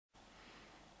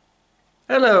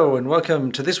Hello and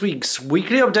welcome to this week's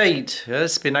weekly update.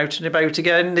 Yes, been out and about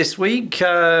again this week.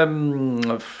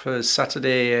 For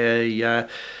Saturday,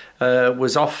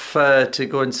 was off to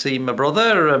go and see my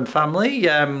brother and family.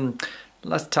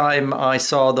 Last time I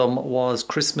saw them was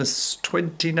Christmas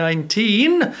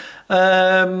 2019.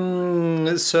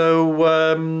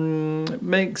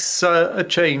 Makes a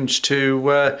change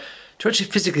to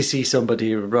actually physically see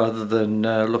somebody rather than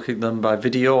looking at them by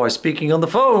video or speaking on the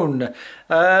phone.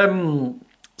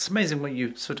 It's amazing what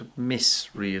you sort of miss,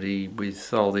 really,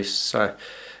 with all this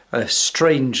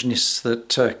strangeness that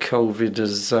COVID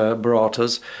has brought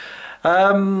us.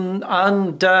 I've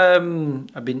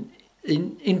been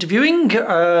interviewing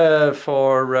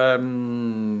for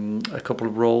a couple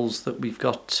of roles that we've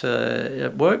got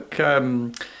at work.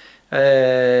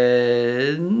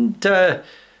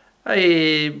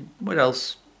 What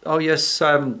else? Oh yes,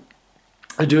 I'm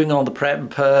doing all the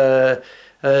prep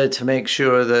to make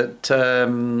sure that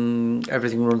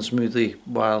everything runs smoothly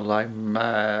while I'm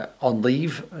on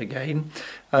leave again.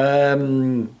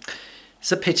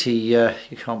 It's a pity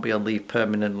you can't be on leave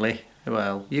permanently.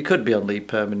 Well, you could be on leave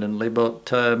permanently,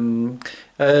 but won't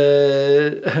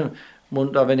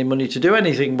have any money to do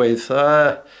anything with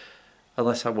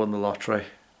unless I won the lottery.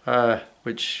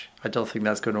 Which I don't think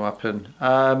that's going to happen.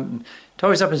 It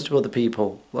always happens to other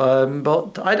people.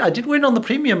 But I did win on the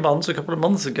premium bonds a couple of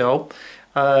months ago,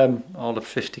 all of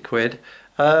 50 quid.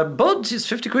 But is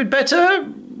 50 quid better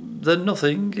than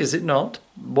nothing, is it not?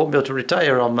 Won't be able to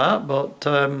retire on that, but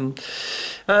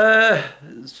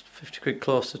it's 50 quid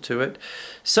closer to it.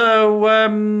 So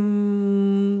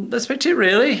that's about it,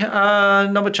 really.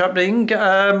 Not much happening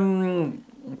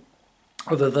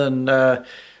other than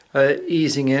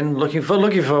easing in, looking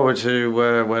forward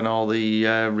to when all the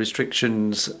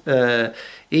restrictions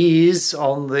ease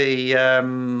on the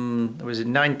was it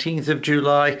 19th of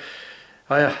July?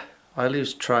 I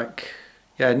lose track.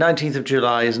 Yeah, 19th of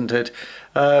July, isn't it?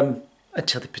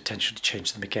 Until they potentially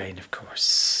change them again, of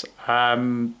course.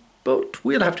 But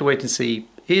we'll have to wait and see.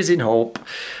 Here's in hope.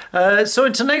 So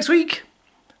until next week,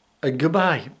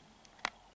 goodbye.